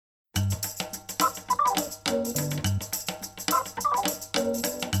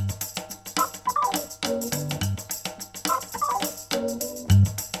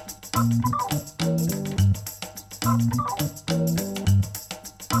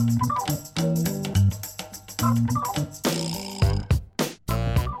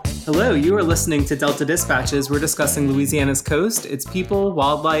Hello, you are listening to Delta Dispatches. We're discussing Louisiana's coast, its people,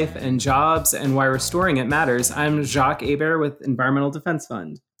 wildlife, and jobs, and why restoring it matters. I'm Jacques Hebert with Environmental Defense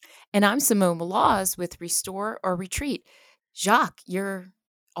Fund. And I'm Simone Malaz with Restore or Retreat. Jacques, you're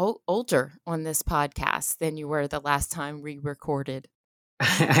older on this podcast than you were the last time we recorded.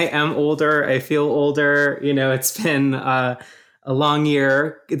 I am older. I feel older. You know, it's been a long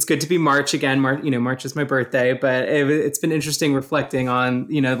year. It's good to be March again. March is my birthday, but it's been interesting reflecting on,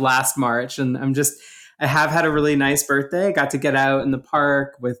 last March. And I have had a really nice birthday. I got to get out in the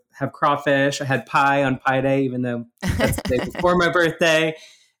park have crawfish. I had pie on Pie Day, even though that's the day before my birthday.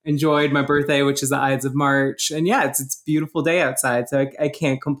 Enjoyed my birthday, which is the Ides of March. And yeah, it's a beautiful day outside, so I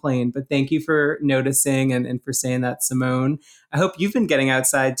can't complain. But thank you for noticing and for saying that, Simone. I hope you've been getting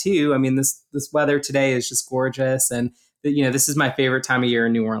outside too. I mean, this weather today is just gorgeous. And, this is my favorite time of year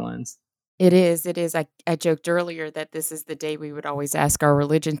in New Orleans. It is. I joked earlier that this is the day we would always ask our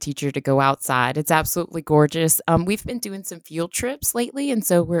religion teacher to go outside. It's absolutely gorgeous. We've been doing some field trips lately, and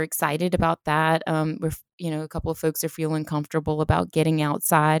so we're excited about that. A couple of folks are feeling comfortable about getting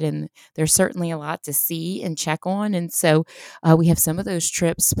outside, and there's certainly a lot to see and check on. And so we have some of those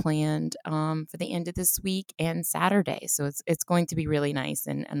trips planned for the end of this week and Saturday. So it's going to be really nice,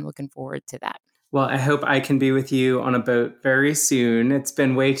 and I'm looking forward to that. Well, I hope I can be with you on a boat very soon. It's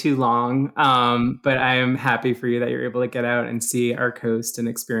been way too long, but I am happy for you that you're able to get out and see our coast and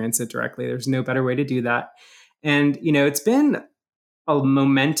experience it directly. There's no better way to do that. And, it's been a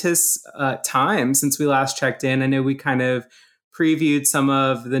momentous time since we last checked in. I know we kind of previewed some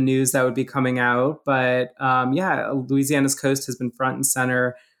of the news that would be coming out, but Louisiana's coast has been front and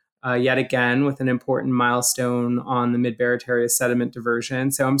center yet again with an important milestone on the Mid-Barataria sediment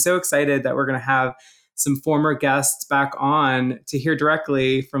diversion. So I'm so excited that we're going to have some former guests back on to hear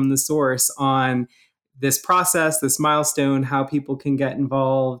directly from the source on this process, this milestone, how people can get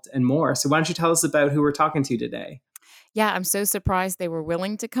involved and more. So why don't you tell us about who we're talking to today? Yeah, I'm so surprised they were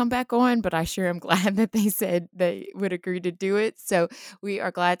willing to come back on, but I sure am glad that they said they would agree to do it. So we are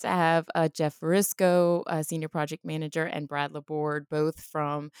glad to have Jeff Varisco, Senior Project Manager, and Brad Laborde, both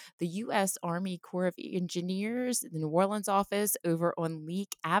from the U.S. Army Corps of Engineers, the New Orleans office over on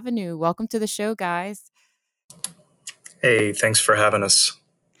Leake Avenue. Welcome to the show, guys. Hey, thanks for having us.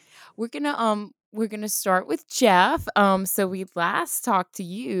 We're gonna start with Jeff. So we last talked to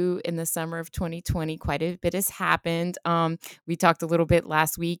you in the summer of 2020. Quite a bit has happened. We talked a little bit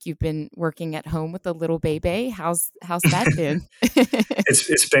last week. You've been working at home with a little baby. How's that been?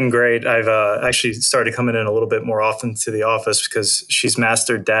 It's been great. I've actually started coming in a little bit more often to the office because she's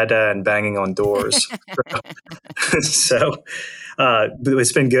mastered dada and banging on doors. So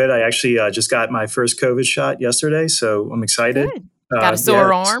it's been good. I actually just got my first COVID shot yesterday, so I'm excited. Good. Got a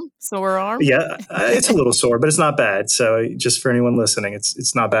sore arm? Sore arm? Yeah, it's a little sore, but it's not bad. So just for anyone listening,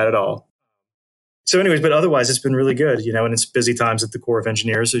 it's not bad at all. So anyways, but otherwise it's been really good, and it's busy times at the Corps of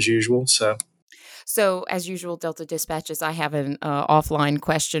Engineers as usual. So as usual, Delta Dispatches, I have an offline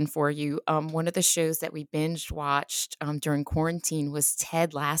question for you. One of the shows that we binge watched during quarantine was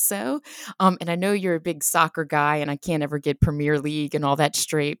Ted Lasso. And I know you're a big soccer guy and I can't ever get Premier League and all that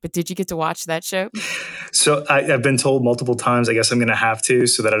straight, but did you get to watch that show? So I've been told multiple times, I guess I'm going to have to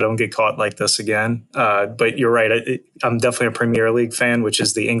so that I don't get caught like this again. But you're right. I'm definitely a Premier League fan, which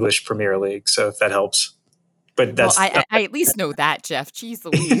is the English Premier League. So if that helps. But that's I at least know that, Jeff. Jeez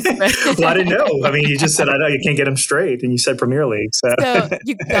Louise. Well, I didn't know. I mean, you just said, I know you can't get them straight. And you said Premier League. So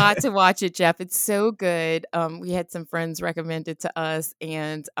you got to watch it, Jeff. It's so good. We had some friends recommend it to us.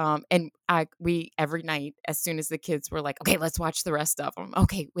 And we every night, as soon as the kids were like, okay, let's watch the rest of them.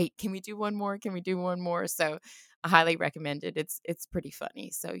 Okay, wait, can we do one more? Can we do one more? So I highly recommend it. It's pretty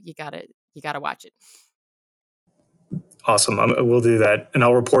funny. So you gotta watch it. Awesome. We'll do that. And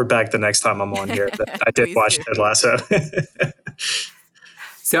I'll report back the next time I'm on here that I did watch Ted Lasso.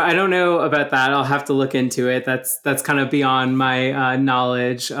 So I don't know about that. I'll have to look into it. That's kind of beyond my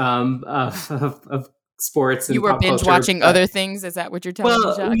knowledge of sports and you were binge watching other things. Is that what you're telling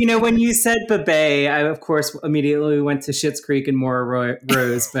me, Jacques? When you said Babay, I of course immediately went to Schitt's Creek and Mora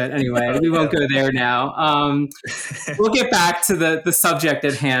Rose. But anyway, we won't go there now. We'll get back to the subject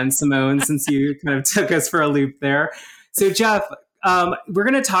at hand, Simone, since you kind of took us for a loop there. So Jeff, we're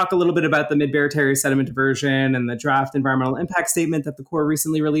going to talk a little bit about the Mid-Barataria sediment diversion and the draft environmental impact statement that the Corps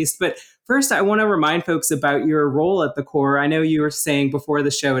recently released. But first, I want to remind folks about your role at the Corps. I know you were saying before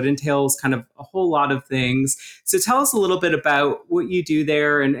the show, it entails kind of a whole lot of things. So tell us a little bit about what you do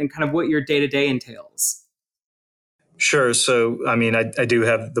there and kind of what your day-to-day entails. Sure. So, I mean, I do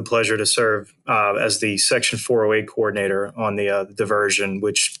have the pleasure to serve as the Section 408 coordinator on the diversion,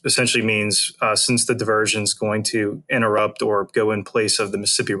 which essentially means since the diversion is going to interrupt or go in place of the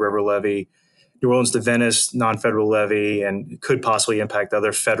Mississippi River levee, New Orleans to Venice non-federal levee, and could possibly impact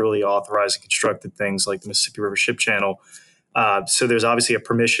other federally authorized and constructed things like the Mississippi River Ship Channel. So there's obviously a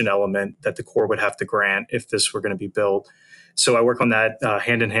permission element that the Corps would have to grant if this were going to be built. So I work on that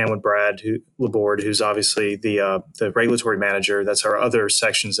hand in hand with Brad Laborde, who's obviously the regulatory manager. That's our other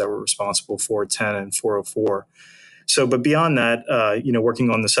sections that we're responsible for, 10 and 404. So, but beyond that, working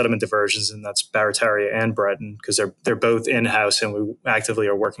on the sediment diversions, and that's Barataria and Breton, because they're both in-house, and we actively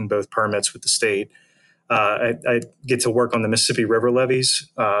are working both permits with the state. I get to work on the Mississippi River levees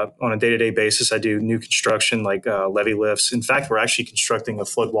on a day-to-day basis. I do new construction like levee lifts. In fact, we're actually constructing a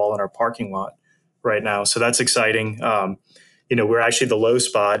flood wall in our parking lot right now, so that's exciting. We're actually the low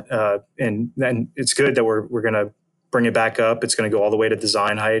spot, and it's good that we're going to bring it back up. It's going to go all the way to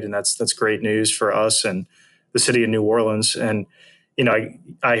design height, and that's great news for us and the city of New Orleans. And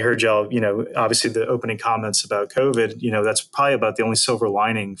I heard y'all, obviously the opening comments about COVID. That's probably about the only silver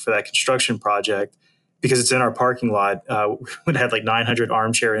lining for that construction project, because it's in our parking lot. We had like 900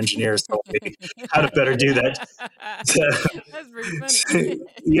 armchair engineers tell me how to better do that. That's pretty funny.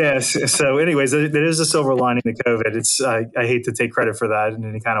 Yes. So anyways, there is a silver lining to COVID. I hate to take credit for that in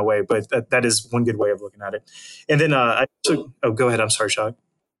any kind of way, but that is one good way of looking at it. And then go ahead. I'm sorry, Chuck.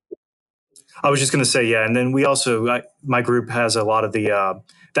 I was just going to say, yeah. And then we also, my group has a lot of the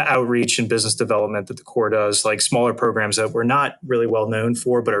outreach and business development that the Corps does, like smaller programs that we're not really well known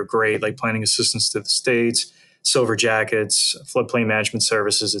for, but are great, like planning assistance to the states, silver jackets, floodplain management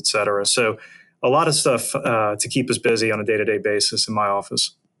services, et cetera. So a lot of stuff to keep us busy on a day-to-day basis in my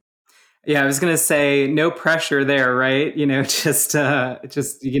office. Yeah, I was going to say no pressure there, right? Just a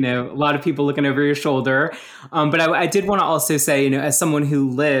lot of people looking over your shoulder. But I did want to also say, as someone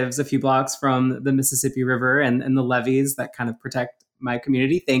who lives a few blocks from the Mississippi River and the levees that kind of protect my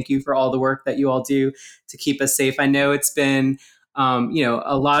community, thank you for all the work that you all do to keep us safe. I know it's been,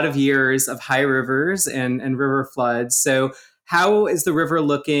 a lot of years of high rivers and river floods. So how is the river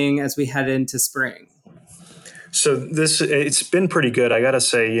looking as we head into spring? So it's been pretty good. I got to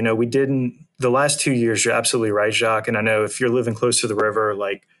say, the last 2 years, you're absolutely right, Jacques. And I know if you're living close to the river,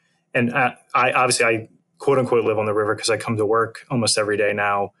 and I quote unquote live on the river because I come to work almost every day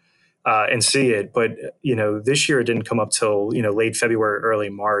now and see it. But, this year it didn't come up till, late February, early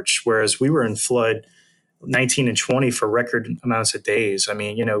March, whereas we were in flood 19 and 20 for record amounts of days. I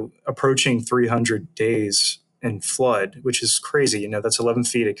mean, approaching 300 days in flood, which is crazy. That's 11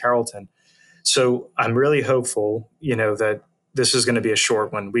 feet at Carrollton. So I'm really hopeful, that this is going to be a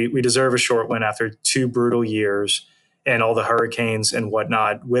short one. We deserve a short one after 2 brutal years and all the hurricanes and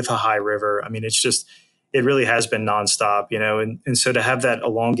whatnot with a high river. I mean, it really has been nonstop, and so to have that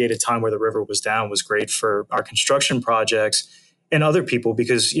elongated time where the river was down was great for our construction projects and other people,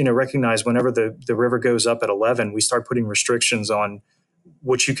 because, recognize whenever the river goes up at 11, we start putting restrictions on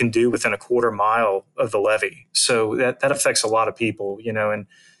what you can do within a quarter mile of the levee. So that affects a lot of people,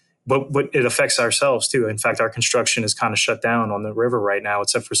 but it affects ourselves too. In fact, our construction is kind of shut down on the river right now,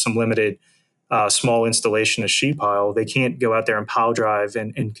 except for some limited small installation of sheet pile. They can't go out there and pile drive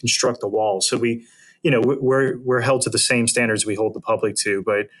and construct the wall. So we're held to the same standards we hold the public to.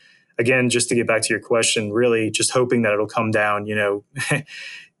 But again, just to get back to your question, really just hoping that it'll come down.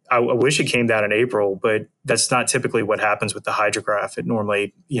 I wish it came down in April, but that's not typically what happens with the hydrograph. It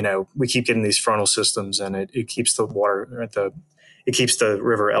normally, we keep getting these frontal systems, and it keeps the water it keeps the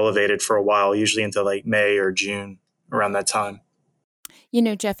river elevated for a while, usually into like May or June, around that time.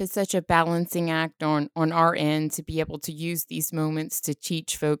 Jeff, it's such a balancing act on our end to be able to use these moments to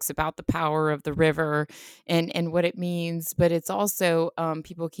teach folks about the power of the river and what it means. But it's also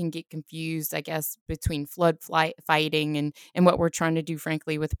people can get confused, I guess, between flood fighting and what we're trying to do,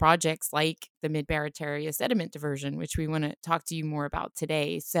 frankly, with projects like the Mid-Barataria sediment diversion, which we want to talk to you more about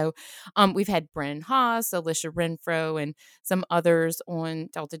today. So we've had Bren Haas, Alicia Renfro, and some others on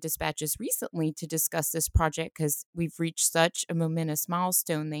Delta Dispatches recently to discuss this project because we've reached such a momentous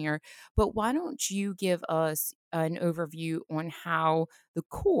milestone there. But why don't you give us an overview on how the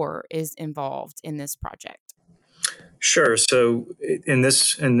Corps is involved in this project? Sure. So in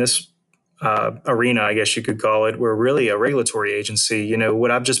this arena, I guess you could call it, we're really a regulatory agency.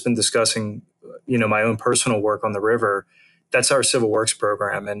 What I've just been discussing, my own personal work on the river, that's our civil works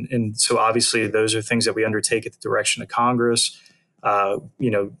program. And so obviously those are things that we undertake at the direction of Congress.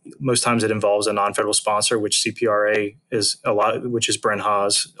 Most times it involves a non-federal sponsor, which CPRA is which is Bren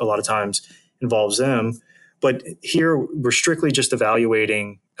Haas, a lot of times involves them. But here we're strictly just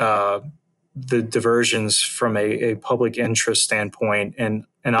evaluating the diversions from a public interest standpoint. And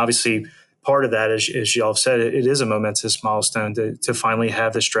obviously part of that, as y'all have said, it is a momentous milestone to finally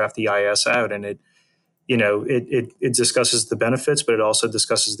have this draft EIS out. And it discusses the benefits, but it also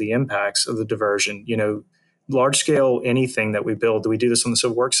discusses the impacts of the diversion. Large scale, anything that we build, we do this on the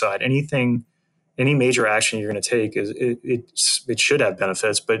civil work side, any major action you're going to take it should have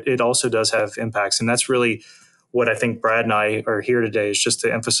benefits, but it also does have impacts. And that's really what I think Brad and I are here today, is just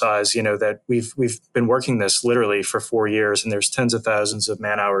to emphasize, that we've been working this literally for 4 years, and there's tens of thousands of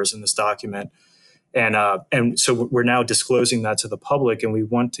man hours in this document. And so we're now disclosing that to the public, and we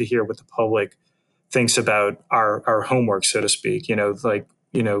want to hear what the public thinks about our homework, so to speak.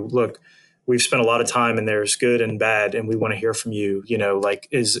 Look, we've spent a lot of time, and there's good and bad, and we want to hear from you.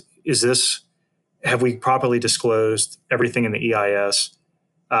 Is this, have we properly disclosed everything in the EIS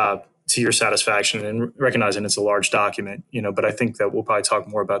to your satisfaction, and recognizing it's a large document, but I think that we'll probably talk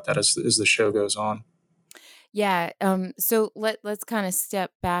more about that as the show goes on. Yeah. So let's kind of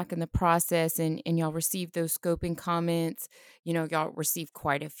step back in the process, and y'all received those scoping comments. Y'all received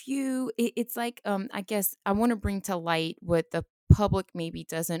quite a few. It's like, I guess I want to bring to light what the public maybe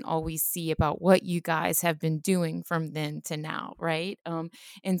doesn't always see about what you guys have been doing from then to now, right?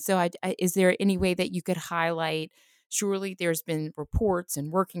 And so is there any way that you could highlight? Surely there's been reports and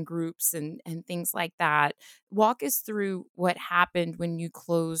working groups and things like that. Walk us through what happened when you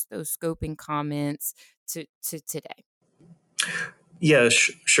closed those scoping comments to today. Yeah,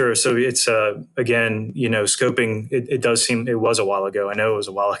 sure. So it's, again, scoping, it does seem, it was a while ago. I know it was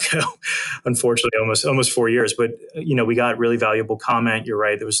a while ago, unfortunately, almost 4 years, but, we got really valuable comment. You're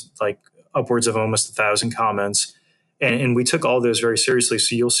right. There was like upwards of almost 1,000 comments, and we took all those very seriously.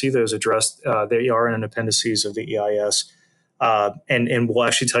 So you'll see those addressed. They are in an appendices of the EIS. And we'll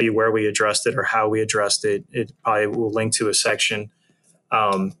actually tell you where we addressed it or how we addressed it. It probably will link to a section.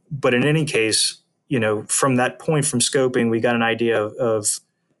 But in any case, from that point, from scoping, we got an idea of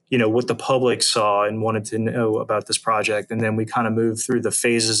what the public saw and wanted to know about this project. And then we kind of moved through the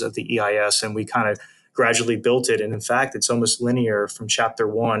phases of the EIS, and we kind of gradually built it. And in fact, it's almost linear from chapter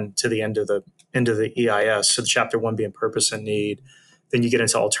 1 to the end of the EIS. So the chapter 1 being purpose and need. Then you get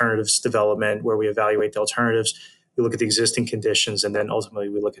into alternatives development, where we evaluate the alternatives. We look at the existing conditions, and then ultimately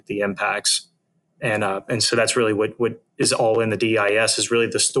we look at the impacts. And so that's really what is all in the DIS, is really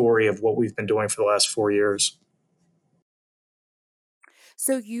the story of what we've been doing for the last 4 years.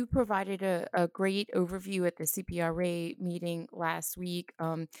 So you provided a great overview at the CPRA meeting last week.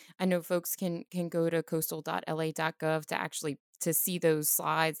 I know folks can go to coastal.la.gov to actually to see those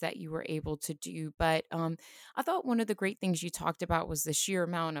slides that you were able to do. But I thought one of the great things you talked about was the sheer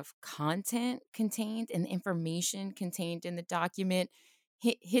amount of content contained and information contained in the document.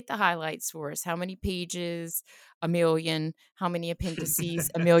 Hit the highlights for us. How many pages? 1,000,000. How many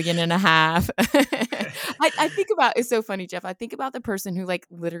appendices? 1.5 million. I think about, it's so funny, Jeff. I think about the person who like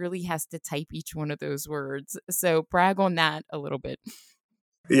literally has to type each one of those words. So brag on that a little bit.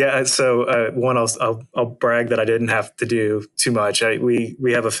 Yeah. So one, I'll brag that I didn't have to do too much. We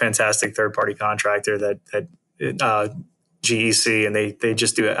have a fantastic third party contractor that GEC, and they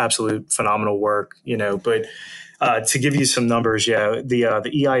just do absolute phenomenal work. But to give you some numbers,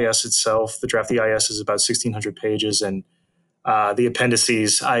 the EIS itself, the draft EIS, is about 1,600 pages, and the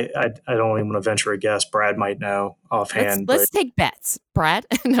appendices, I don't even want to venture a guess. Brad might know offhand. Let's take bets, Brad.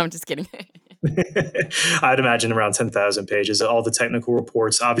 No, I'm just kidding. I'd imagine around 10,000 pages. All the technical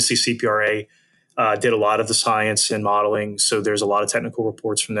reports. Obviously, CPRA did a lot of the science and modeling, so there's a lot of technical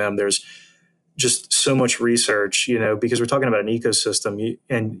reports from them. There's just so much research, because we're talking about an ecosystem,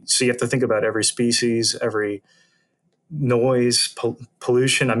 and so you have to think about every species, every noise,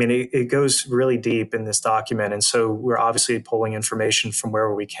 pollution. I mean, it goes really deep in this document. And so we're obviously pulling information from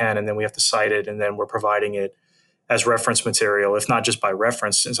wherever we can, and then we have to cite it, and then we're providing it as reference material, if not just by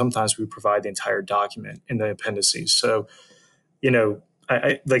reference. And sometimes we provide the entire document in the appendices. So,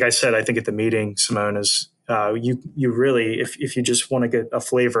 I like I said, I think at the meeting, Simone, is you really, if you just want to get a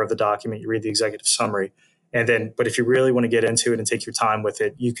flavor of the document, you read the executive summary. But if you really want to get into it and take your time with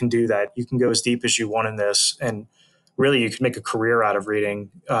it, you can do that. You can go as deep as you want in this, and really, you can make a career out of reading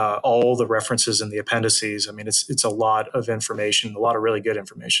all the references in the appendices. I mean, it's a lot of information, a lot of really good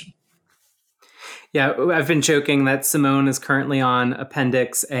information. Yeah, I've been joking that Simone is currently on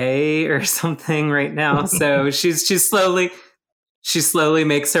Appendix A or something right now, so she slowly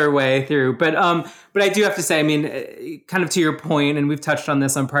makes her way through. But I do have to say, I mean, kind of to your point, and we've touched on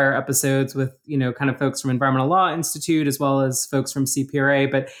this on prior episodes with kind of folks from Environmental Law Institute as well as folks from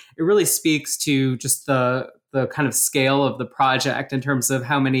CPRA, but it really speaks to just the kind of scale of the project in terms of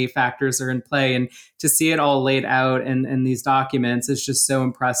how many factors are in play, and to see it all laid out in these documents is just so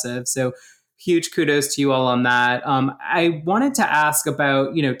impressive. So huge kudos to you all on that. I wanted to ask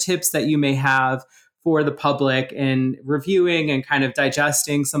about, tips that you may have for the public in reviewing and kind of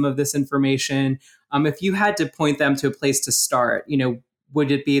digesting some of this information. If you had to point them to a place to start,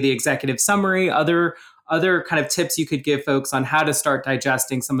 would it be the executive summary, other kind of tips you could give folks on how to start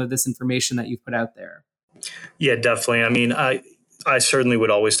digesting some of this information that you've put out there? Yeah, definitely. I mean, I certainly would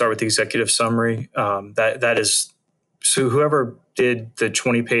always start with the executive summary. That is, so whoever did the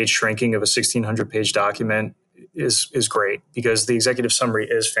 20-page shrinking of a 1,600-page document is great, because the executive summary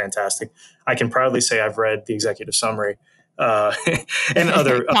is fantastic. I can proudly say I've read the executive summary and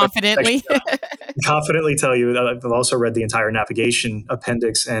other confidently. Confidently tell you that I've also read the entire navigation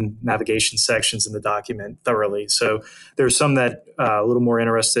appendix and navigation sections in the document thoroughly. So there's some that a little more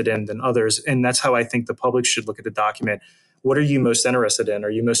interested in than others. And that's how I think the public should look at the document. What are you most interested in? Are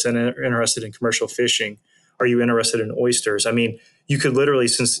you most interested in commercial fishing? Are you interested in oysters? I mean, you could literally,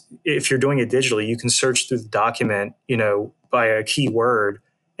 since if you're doing it digitally, you can search through the document, by a keyword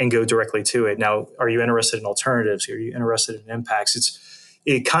and go directly to it. Now, are you interested in alternatives? Are you interested in impacts?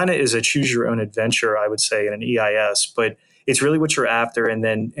 It kind of is a choose your own adventure, I would say, in an EIS, but it's really what you're after, and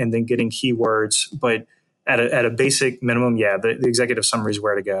then getting keywords. But at a basic minimum, yeah, the executive summary is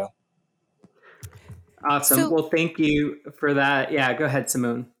where to go. Awesome. Well, thank you for that. Yeah, go ahead,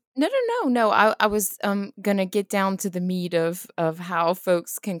 Simone. No. I was gonna get down to the meat of how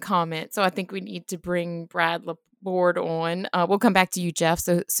folks can comment. So I think we need to bring Brad Laborde on. We'll come back to you, Jeff.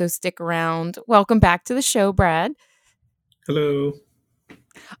 So stick around. Welcome back to the show, Brad. Hello.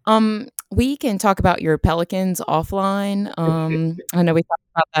 We can talk about your pelicans offline. I know we talked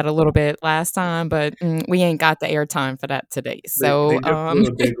about that a little bit last time, but we ain't got the airtime for that today. So they blew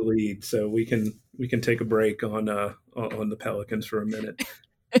a big lead, so we can take a break on the pelicans for a minute.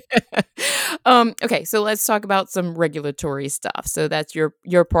 Okay, so let's talk about some regulatory stuff. So that's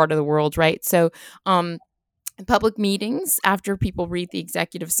your part of the world, right? So public meetings, after people read the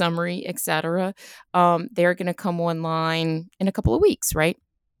executive summary, etc., they're going to come online in a couple of weeks, right?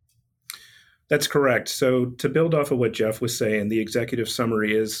 That's correct. So to build off of what Jeff was saying, the executive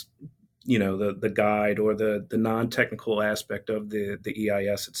summary is, the guide or the non-technical aspect of the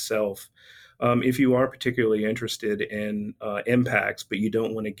EIS itself. If you are particularly interested in impacts, but you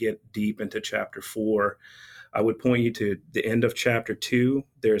don't want to get deep into Chapter 4, I would point you to the end of Chapter 2.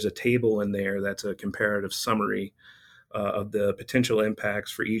 There's a table in there that's a comparative summary of the potential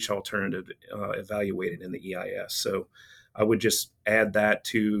impacts for each alternative evaluated in the EIS. So I would just add that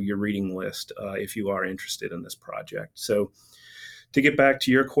to your reading list if you are interested in this project. So to get back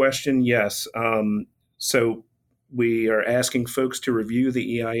to your question, yes. So we are asking folks to review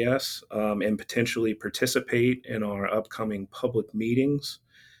the EIS and potentially participate in our upcoming public meetings,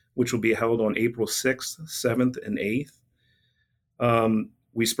 which will be held on April 6th, 7th, and 8th.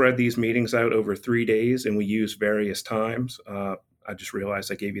 We spread these meetings out over 3 days, and we use various times. I just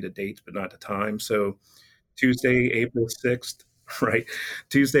realized I gave you the dates, but not the time. So Tuesday, April 6th, right?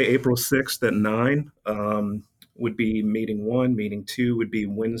 Tuesday, April 6th at 9 would be meeting 1. Meeting 2 would be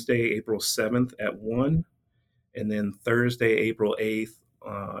Wednesday, April 7th at 1. And then Thursday, April 8th,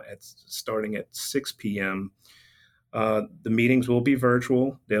 starting at 6 p.m. The meetings will be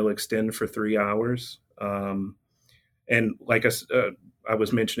virtual. They'll extend for 3 hours. And like I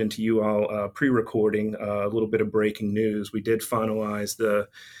was mentioning to you all pre-recording, a little bit of breaking news. We did finalize the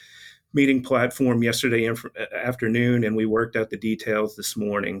meeting platform yesterday afternoon, and we worked out the details this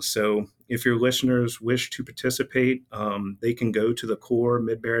morning. So if your listeners wish to participate, they can go to the Core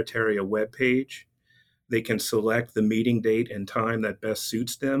Mid-Barataria webpage. They can select the meeting date and time that best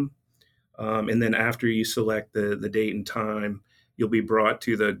suits them. And then after you select the date and time, you'll be brought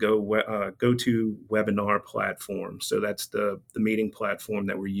to the GoToWebinar platform. So that's the meeting platform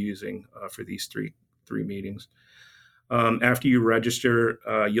that we're using for these three meetings. After you register,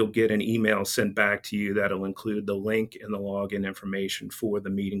 you'll get an email sent back to you that'll include the link and the login information for the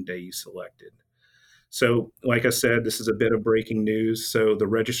meeting day you selected. So like I said, this is a bit of breaking news. So the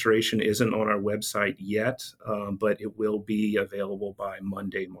registration isn't on our website yet, but it will be available by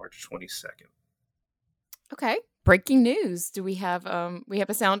Monday, March 22nd. Okay. Breaking news. Do we have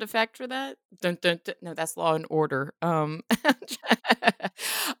a sound effect for that? Dun, dun, dun. No, that's Law and Order.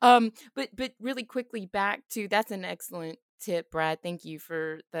 But really quickly back to, that's an excellent tip, Brad. Thank you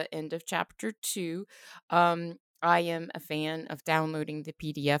for the end of Chapter 2. I am a fan of downloading the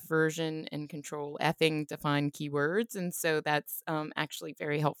PDF version and control Fing to find keywords. And so that's actually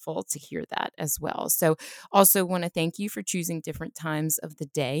very helpful to hear that as well. So also want to thank you for choosing different times of the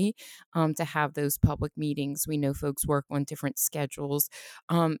day to have those public meetings. We know folks work on different schedules,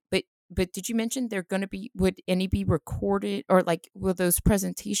 but but did you mention they're going to be? Would any be recorded, or like will those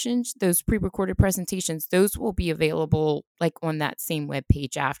presentations, those pre-recorded presentations, those will be available like on that same web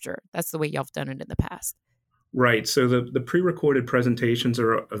page after? That's the way y'all have done it in the past. Right. So the pre-recorded presentations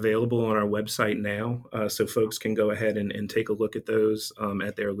are available on our website now, so folks can go ahead and take a look at those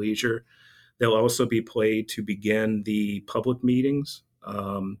at their leisure. They'll also be played to begin the public meetings.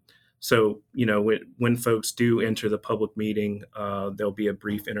 So, when folks do enter the public meeting, there'll be a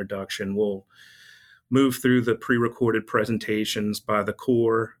brief introduction. We'll move through the pre-recorded presentations by the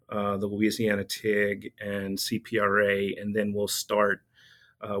Corps, the Louisiana TIG, and CPRA, and then we'll start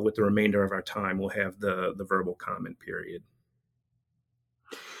with the remainder of our time. We'll have the verbal comment period.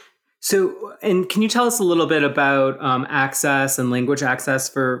 So, and can you tell us a little bit about access and language access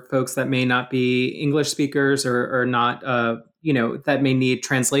for folks that may not be English speakers or not, that may need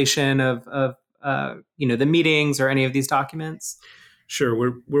translation of the meetings or any of these documents?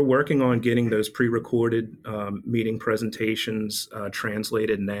 Sure. We're working on getting those pre-recorded meeting presentations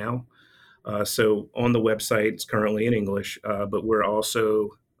translated now. So on the website, it's currently in English, but we're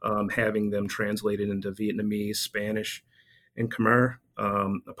also having them translated into Vietnamese, Spanish, and Khmer.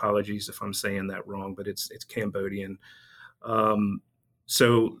 Apologies if I'm saying that wrong, but it's Cambodian.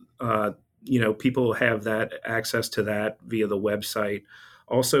 So people have that access to that via the website.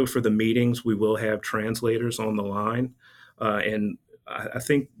 Also, for the meetings, we will have translators on the line, and I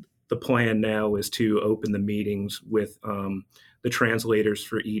think the plan now is to open the meetings with the translators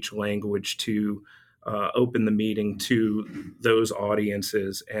for each language to open the meeting to those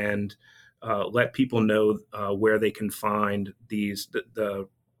audiences and let people know where they can find the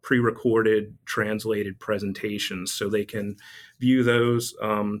pre-recorded translated presentations, so they can view those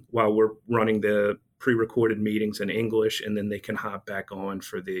while we're running the pre-recorded meetings in English, and then they can hop back on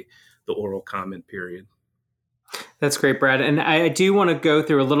for the oral comment period. That's great, Brad. And I do want to go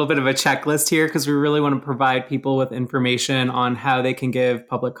through a little bit of a checklist here because we really want to provide people with information on how they can give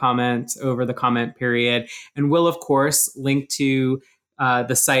public comments over the comment period. And we'll, of course, link to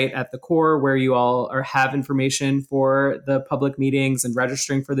the site at the Corps where you all have information for the public meetings and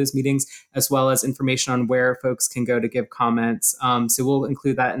registering for those meetings, as well as information on where folks can go to give comments. So we'll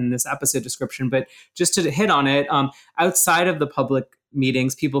include that in this episode description. But just to hit on it, outside of the public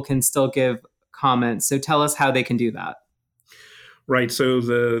meetings, people can still give comments. So tell us how they can do that. Right. So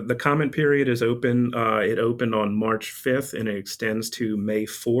the comment period is open. It opened on March 5th and it extends to May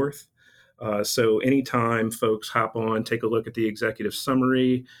 4th. So anytime folks hop on, take a look at the executive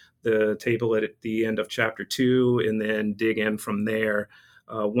summary, the table at the end of chapter 2, and then dig in from there.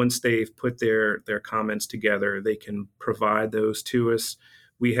 Once they've put their comments together, they can provide those to us.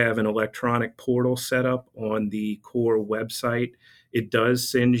 We have an electronic portal set up on the Corps website. It does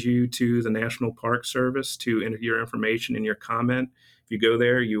send you to the National Park Service to enter your information in your comment. If you go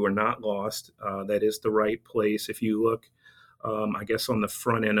there, you are not lost. That is the right place. If you look, I guess on the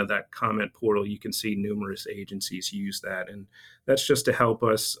front end of that comment portal, you can see numerous agencies use that. And that's just to help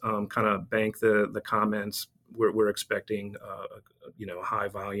us kind of bank the comments. We're expecting a high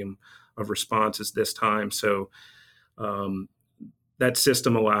volume of responses this time. So that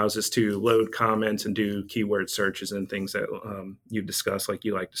system allows us to load comments and do keyword searches and things that you've discussed, like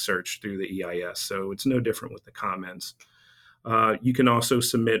you like to search through the EIS. So it's no different with the comments. You can also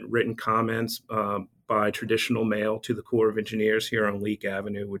submit written comments by traditional mail to the Corps of Engineers here on Leake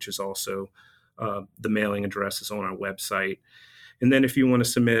Avenue, which is also the mailing address is on our website. And then if you want to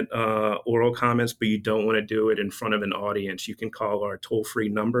submit oral comments, but you don't want to do it in front of an audience, you can call our toll-free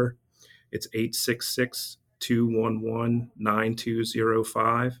number. It's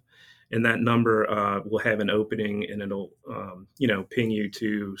 866-211-9205. And that number will have an opening, and it'll, ping you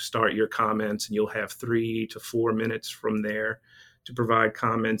to start your comments, and you'll have 3 to 4 minutes from there to provide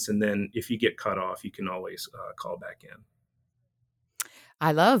comments. And then if you get cut off, you can always call back in.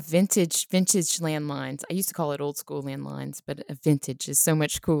 I love vintage landlines. I used to call it old school landlines, but vintage is so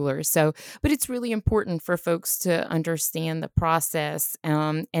much cooler. So, but it's really important for folks to understand the process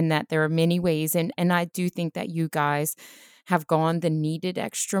and that there are many ways. And I do think that you guys have gone the needed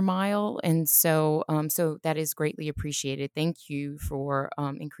extra mile. And so that is greatly appreciated. Thank you for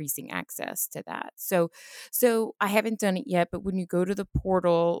increasing access to that. So I haven't done it yet, but when you go to the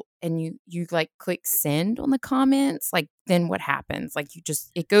portal and you like click send on the comments, like then what happens? Like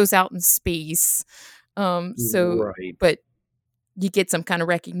it goes out in space. Right. But you get some kind of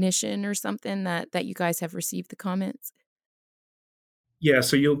recognition or something that you guys have received the comments. Yeah,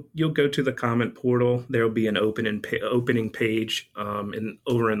 so you'll go to the comment portal. There'll be an opening page, and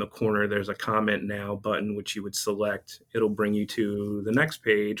over in the corner there's a comment now button which you would select. It'll bring you to the next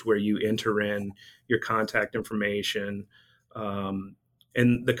page where you enter in your contact information,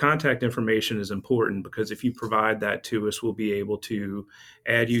 And the contact information is important because if you provide that to us, we'll be able to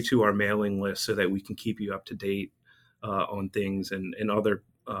add you to our mailing list so that we can keep you up to date on things and other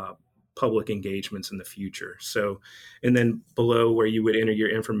public engagements in the future. So, and then below where you would enter your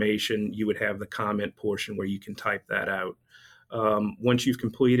information, you would have the comment portion where you can type that out. Once you've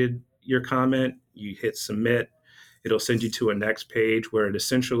completed your comment, you hit submit. It'll send you to a next page where it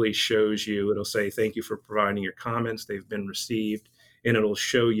essentially shows you, it'll say, thank you for providing your comments. They've been received. And it'll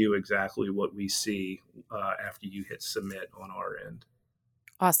show you exactly what we see after you hit submit on our end.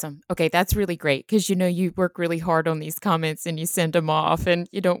 Awesome. Okay, that's really great because you work really hard on these comments and you send them off, and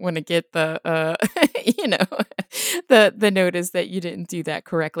you don't want to get the you know the notice that you didn't do that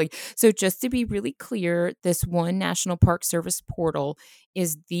correctly. So just to be really clear, this one National Park Service portal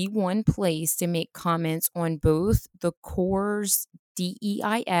is the one place to make comments on both the Corps'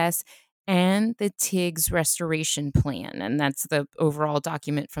 DEIS and the TIG's restoration plan, and that's the overall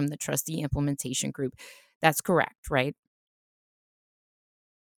document from the trustee implementation group. That's correct, right?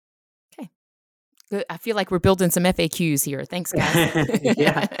 Okay. Good. I feel like we're building some FAQs here. Thanks, guys.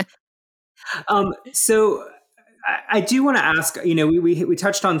 Yeah. So I do want to ask, we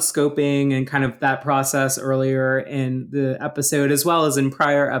touched on scoping and kind of that process earlier in the episode, as well as in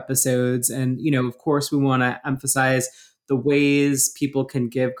prior episodes. And, of course, we want to emphasize the ways people can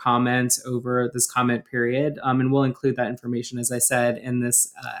give comments over this comment period. And we'll include that information, as I said, in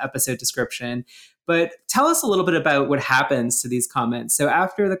this episode description. But tell us a little bit about what happens to these comments. So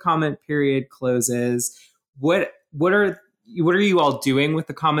after the comment period closes, what are you all doing with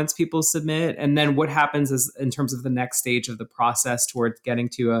the comments people submit? And then what happens in terms of the next stage of the process towards getting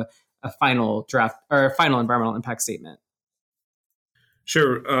to a final draft or a final environmental impact statement?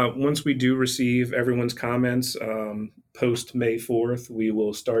 Sure. Once we do receive everyone's comments post May 4th, we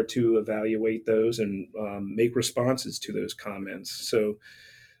will start to evaluate those and make responses to those comments. So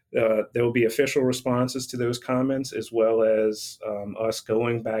there will be official responses to those comments, as well as us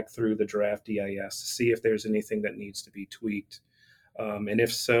going back through the draft EIS to see if there's anything that needs to be tweaked. And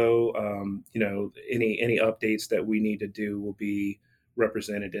if so, any updates that we need to do will be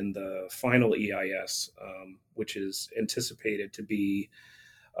represented in the final EIS, which is anticipated to be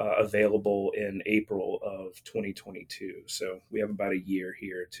available in April of 2022. So we have about a year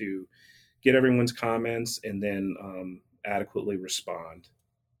here to get everyone's comments and then adequately respond.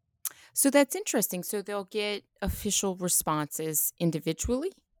 So that's interesting. So they'll get official responses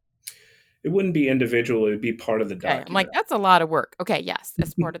individually? It wouldn't be individual. It would be part of the document. I'm like, that's a lot of work. Okay, yes,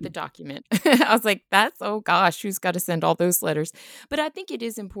 that's part of the document. I was like, oh gosh, who's got to send all those letters? But I think it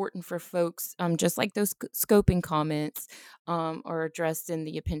is important for folks, just like those scoping comments are addressed in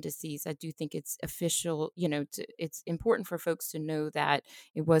the appendices. I do think it's official, it's important for folks to know that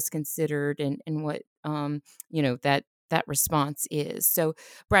it was considered and what, that response is. So,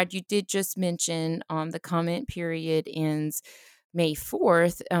 Brad, you did just mention the comment period ends May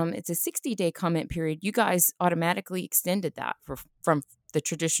 4th. It's a 60-day comment period. You guys automatically extended that from the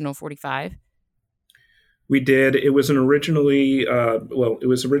traditional 45. We did. It was originally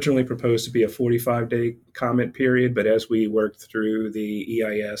proposed to be a 45-day comment period, but as we worked through the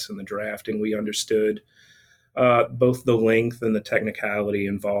EIS and the drafting, we understood both the length and the technicality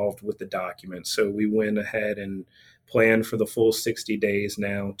involved with the document. So we went ahead and planned for the full 60 days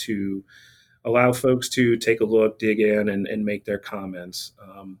now to allow folks to take a look, dig in, and make their comments.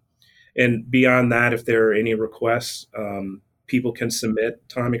 And beyond that, if there are any requests, people can submit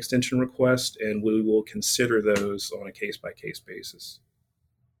time extension requests, and we will consider those on a case-by-case basis.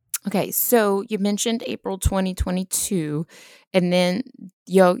 Okay, so you mentioned April 2022, and then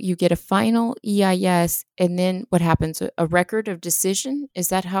you get a final EIS, and then what happens? A record of decision? Is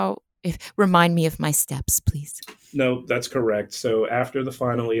that how? Remind me of my steps, please. No, that's correct. So after the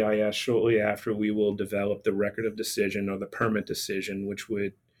final EIS, shortly after, we will develop the record of decision or the permit decision, which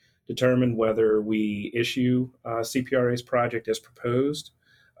would determine whether we issue CPRA's project as proposed,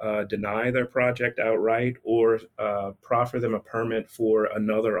 deny their project outright, or proffer them a permit for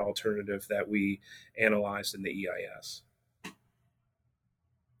another alternative that we analyzed in the EIS.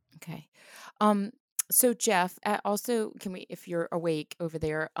 Okay. So Jeff, also, can we, if you're awake over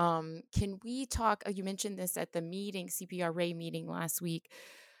there, can we talk, you mentioned this at the meeting, CPRA meeting last week,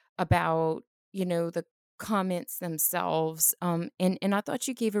 about, the comments themselves. And I thought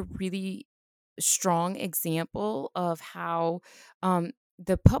you gave a really strong example of how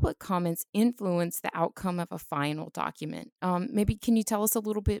the public comments influence the outcome of a final document. Maybe can you tell us a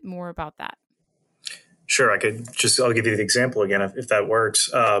little bit more about that? Sure, I'll give you the example again if that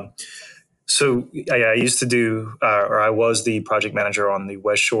works. So I used to do, or I was the project manager on the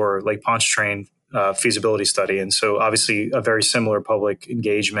West Shore Lake Pontchartrain feasibility study. And so obviously a very similar public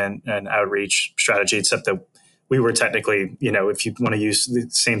engagement and outreach strategy, except that we were technically, if you want to use the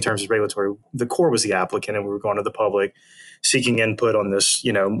same terms as regulatory, the Corps was the applicant and we were going to the public seeking input on this,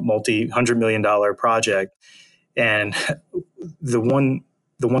 multi-$100 million project. And the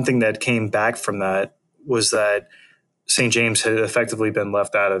one thing that came back from that was that St. James had effectively been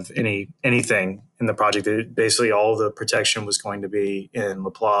left out of anything in the project. Basically, all the protection was going to be in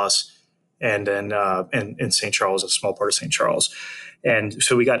Laplace and in St. Charles, a small part of St. Charles. And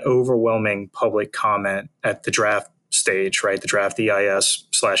so we got overwhelming public comment at the draft stage, right? The draft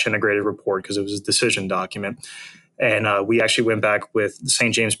EIS/integrated report, because it was a decision document. And we actually went back with the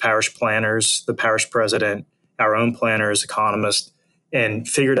St. James Parish planners, the parish president, our own planners, economists, and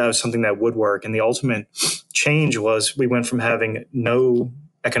figured out something that would work. And the ultimate change was we went from having no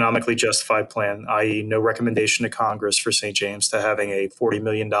economically justified plan, i.e. no recommendation to Congress for St. James, to having a $40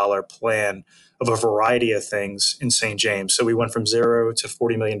 million plan of a variety of things in St. James. So we went from $0 to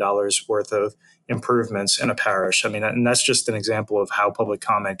 $40 million worth of improvements in a parish. I mean, and that's just an example of how public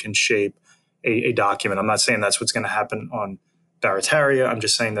comment can shape a document. I'm not saying that's what's going to happen on Barataria. I'm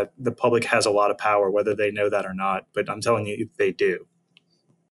just saying that the public has a lot of power, whether they know that or not. But I'm telling you, they do.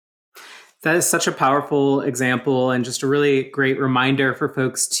 That is such a powerful example and just a really great reminder for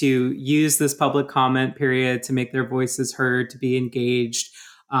folks to use this public comment period to make their voices heard, to be engaged.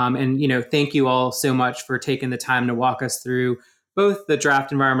 And thank you all so much for taking the time to walk us through both the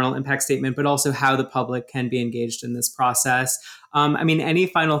draft environmental impact statement, but also how the public can be engaged in this process. Any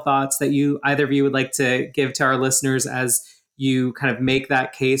final thoughts that either of you would like to give to our listeners as you kind of make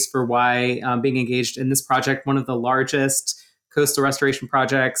that case for why being engaged in this project, one of the largest coastal restoration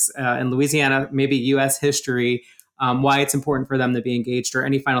projects in Louisiana, maybe U.S. history, why it's important for them to be engaged, or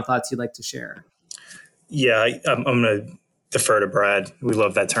any final thoughts you'd like to share? Yeah, I'm going to defer to Brad. We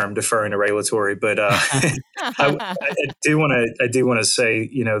love that term, deferring to regulatory, but I do want to say,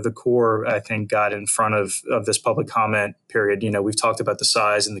 the Corps, I think, got in front of this public comment period. We've talked about the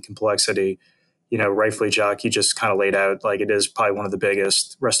size and the complexity. Rightfully, Jacques, you just kind of laid out, like, it is probably one of the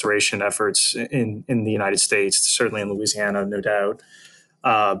biggest restoration efforts in the United States, certainly in Louisiana, no doubt.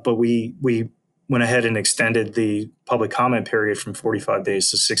 But we went ahead and extended the public comment period from 45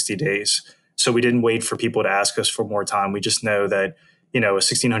 days to 60 days. So we didn't wait for people to ask us for more time. We just know that, a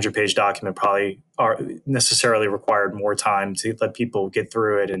 1,600-page document probably necessarily required more time to let people get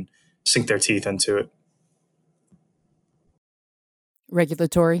through it and sink their teeth into it.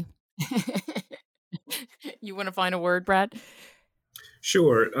 Regulatory. You want to find a word, Brad?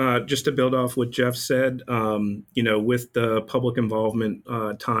 Sure. Just to build off what Jeff said, with the public involvement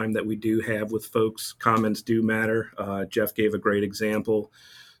time that we do have with folks, comments do matter. Jeff gave a great example.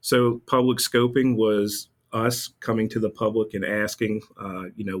 So public scoping was us coming to the public and asking,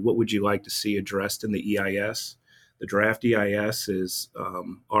 what would you like to see addressed in the EIS? The draft EIS is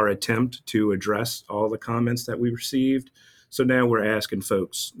our attempt to address all the comments that we received. So now we're asking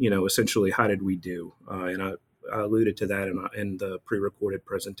folks, essentially, how did we do? And I alluded to that in the pre-recorded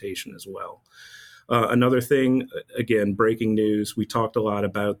presentation as well. Another thing, again, breaking news, we talked a lot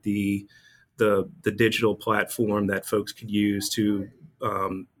about the digital platform that folks could use to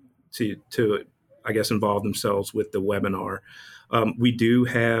I guess, involve themselves with the webinar. We do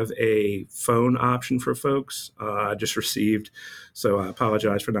have a phone option for folks. I just received, so I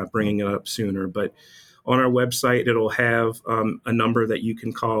apologize for not bringing it up sooner, but on our website, it'll have a number that you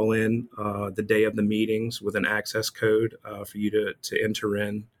can call in the day of the meetings with an access code for you to enter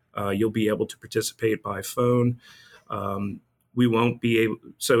in. You'll be able to participate by phone. We won't be able,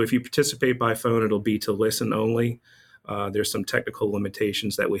 so if you participate by phone, it'll be to listen only. There's some technical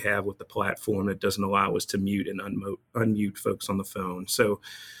limitations that we have with the platform that doesn't allow us to mute and unmute folks on the phone. So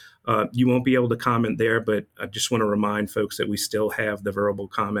you won't be able to comment there, but I just want to remind folks that we still have the verbal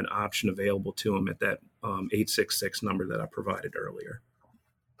comment option available to them at that 866 number that I provided earlier.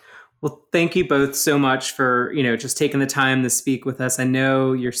 Well, thank you both so much for, just taking the time to speak with us. I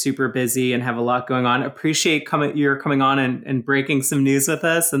know you're super busy and have a lot going on. Appreciate you're coming on and breaking some news with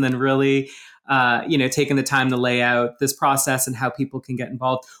us, and then really, taking the time to lay out this process and how people can get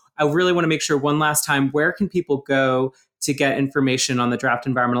involved. I really want to make sure one last time, where can people go to get information on the draft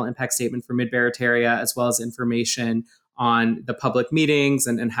environmental impact statement for Mid-Barataria, as well as information on the public meetings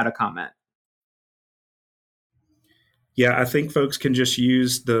and how to comment? Yeah, I think folks can just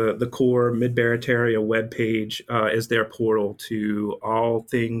use the Corps Mid-Barataria webpage as their portal to all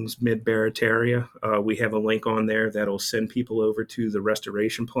things Mid-Barataria. We have a link on there that'll send people over to the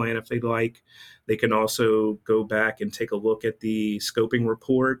restoration plan if they'd like. They can also go back and take a look at the scoping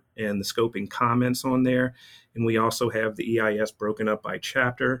report and the scoping comments on there. And we also have the EIS broken up by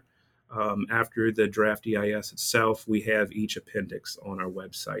chapter. After the draft EIS itself, we have each appendix on our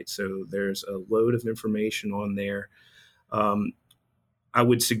website. So there's a load of information on there. I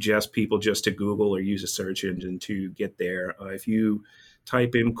would suggest people just to Google or use a search engine to get there. If you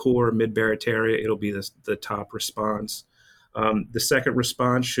type in core Mid-Barataria, it'll be the top response. The second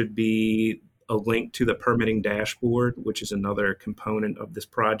response should be a link to the permitting dashboard, which is another component of this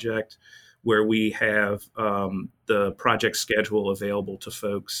project, where we have the project schedule available to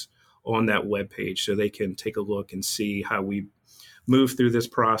folks on that webpage so they can take a look and see how we move through this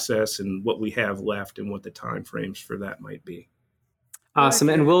process and what we have left and what the timeframes for that might be. Awesome.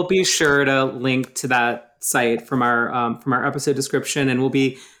 And we'll be sure to link to that site from our episode description, and we'll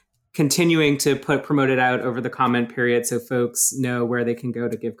be continuing to promote it out over the comment period so folks know where they can go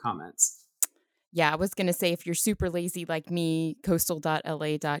to give comments. Yeah, I was going to say, if you're super lazy like me,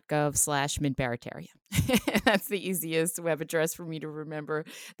 coastal.la.gov/Mid-Barataria. That's the easiest web address for me to remember.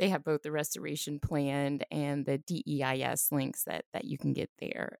 They have both the restoration plan and the DEIS links that you can get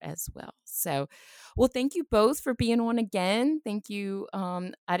there as well. So, well, thank you both for being on again. Thank you.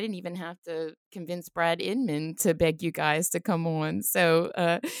 I didn't even have to convince Brad Inman to beg you guys to come on.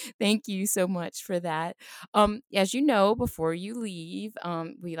 So thank you so much for that. As you know, before you leave,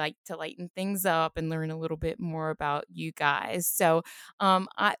 we like to lighten things up and learn a little bit more about you guys. So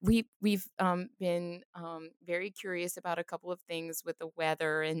we've been very curious about a couple of things with the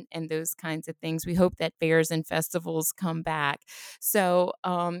weather and those kinds of things. We hope that fairs and festivals come back. So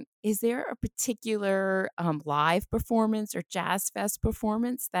is there a particular live performance or Jazz Fest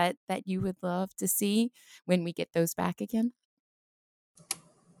performance that you would love to see when we get those back again?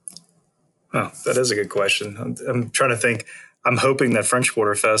 Oh, that is a good question. I'm trying to think. I'm hoping that French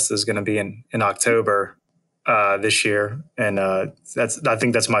Quarter Fest is going to be in October this year, and I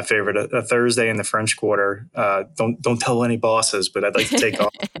think that's my favorite. A Thursday in the French Quarter. Don't tell any bosses, but I'd like to take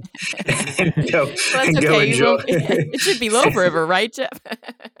off and go enjoy. It should be Low River, right, Jeff?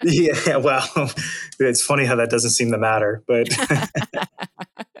 Yeah, well, it's funny how that doesn't seem to matter, but.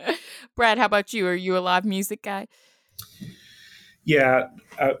 Brad, how about you? Are you a live music guy? Yeah,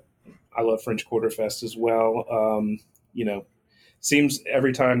 I love French Quarter Fest as well. Seems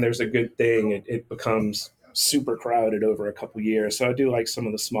every time there's a good thing, it becomes super crowded over a couple years. So I do like some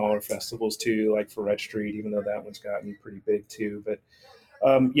of the smaller festivals too, like Ferret Street, even though that one's gotten pretty big too. But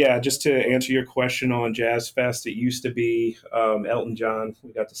just to answer your question on Jazz Fest, it used to be Elton John.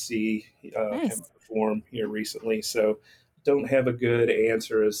 We got to see him perform here recently. So don't have a good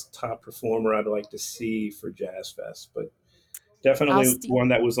answer as top performer I'd like to see for Jazz Fest, but definitely one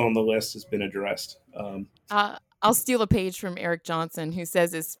that was on the list has been addressed. I'll steal a page from Eric Johnson, who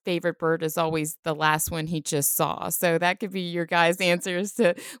says his favorite bird is always the last one he just saw. So that could be your guys' answers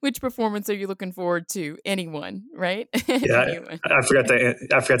to which performance are you looking forward to? Anyone, right? Yeah, anyone. I forgot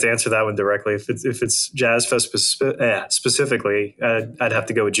to answer that one directly. If it's Jazz Fest specifically, I'd have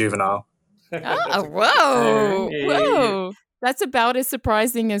to go with Juvenile. Whoa. That's about as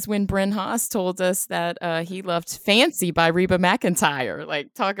surprising as when Bryn Haas told us that he loved Fancy by Reba McEntire.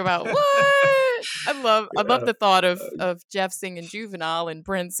 Like, talk about what? I love the thought of Jeff singing Juvenile and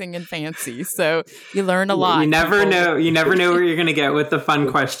Brent singing Fancy. So you learn a lot. You never know where you're going to get with the fun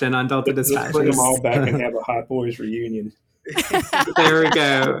question on Delta Dispatches. Bring them all back and have a Hot Boys reunion. There we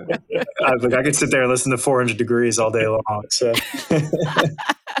go. Look, I could sit there and listen to 400 Degrees all day long. So.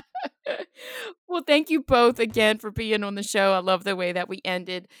 Well, thank you both again for being on the show. I love the way that we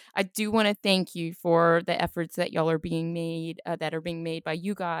ended. I do want to thank you for the efforts that y'all are being made, by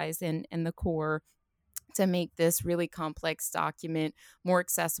you guys and the Corps to make this really complex document more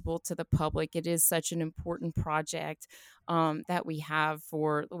accessible to the public. It is such an important project that we have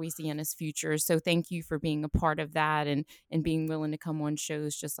for Louisiana's future. So thank you for being a part of that and being willing to come on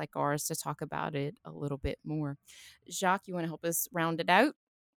shows just like ours to talk about it a little bit more. Jacques, you want to help us round it out?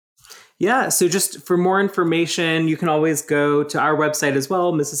 Yeah, so just for more information, you can always go to our website as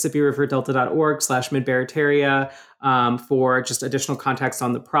well, MississippiRiverDelta.org/Mid-Barataria, for just additional context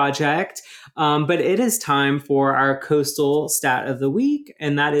on the project. But it is time for our coastal stat of the week,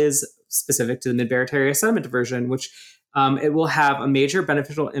 and that is specific to the Mid-Barataria sediment diversion, which it will have a major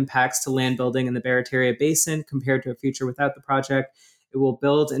beneficial impacts to land building in the Barataria Basin compared to a future without the project. It will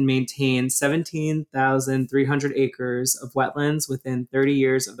build and maintain 17,300 acres of wetlands within 30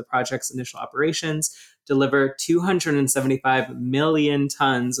 years of the project's initial operations, deliver 275 million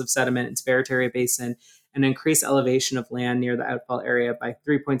tons of sediment into Barataria Basin, and increase elevation of land near the outfall area by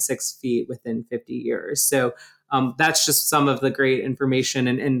 3.6 feet within 50 years. So that's just some of the great information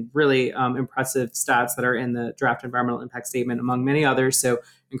and really impressive stats that are in the draft environmental impact statement, among many others. So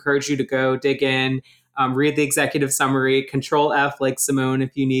encourage you to go dig in. read the executive summary, Control F like Simone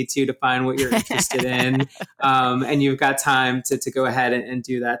if you need to find what you're interested in. And you've got time to go ahead and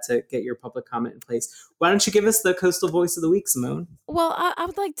do that to get your public comment in place. Why don't you give us the Coastal Voice of the Week, Simone? Well, I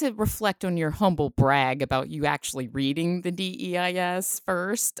would like to reflect on your humble brag about you actually reading the DEIS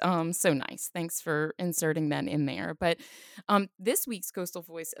first. So nice. Thanks for inserting that in there. But this week's Coastal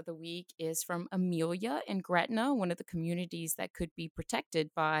Voice of the Week is from Amelia in Gretna, one of the communities that could be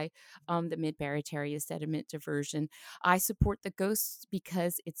protected by the Mid-Barataria sediment diversion. I support the Ghosts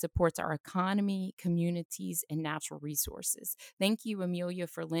because it supports our economy, communities, and natural resources. Thank you, Amelia,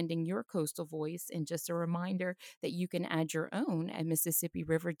 for lending your coastal voice. And just a reminder that you can add your own at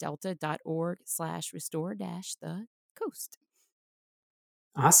MississippiRiverDelta.org/restore-the-coast.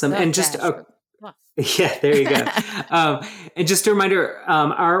 Awesome. And just yeah, there you go. And just a reminder,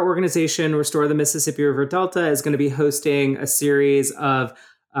 our organization, Restore the Mississippi River Delta, is going to be hosting a series of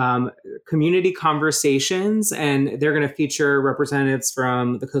community conversations, and they're going to feature representatives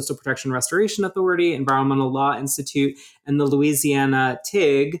from the Coastal Protection Restoration Authority, Environmental Law Institute, and the Louisiana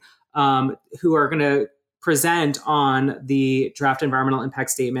TIG, who are going to present on the draft environmental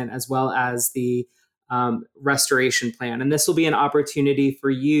impact statement as well as the restoration plan. And this will be an opportunity for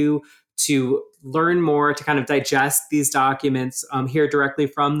you to learn more, to kind of digest these documents, hear directly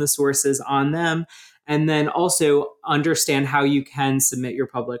from the sources on them, and then also understand how you can submit your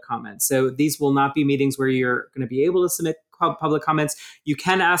public comments. So these will not be meetings where you're going to be able to submit public comments. You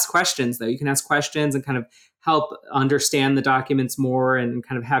can ask questions, though. You can ask questions and kind of help understand the documents more and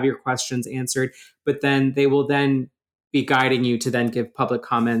kind of have your questions answered. But then they will then be guiding you to then give public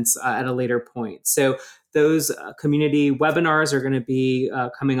comments at a later point. So those community webinars are going to be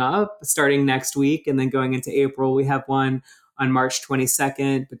coming up starting next week and then going into April. We have one on March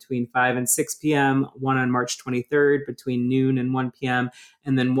 22nd between 5 and 6 p.m., one on March 23rd between noon and 1 p.m.,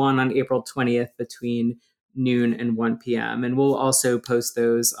 and then one on April 20th between noon and 1 p.m. And we'll also post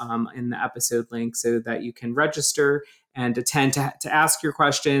those in the episode link so that you can register and attend to ask your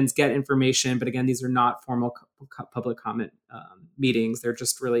questions, get information. But again, these are not formal public comment meetings. They're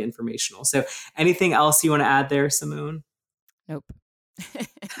just really informational. So anything else you want to add there, Simone? Nope.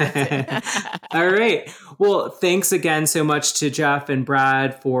 All right. Well, thanks again so much to Jeff and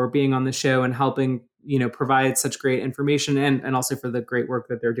Brad for being on the show and helping, provide such great information and also for the great work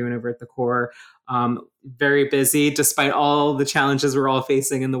that they're doing over at the Corps. Very busy despite all the challenges we're all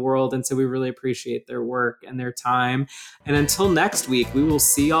facing in the world. And so we really appreciate their work and their time. And until next week, we will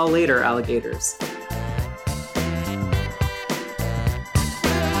see y'all later, alligators.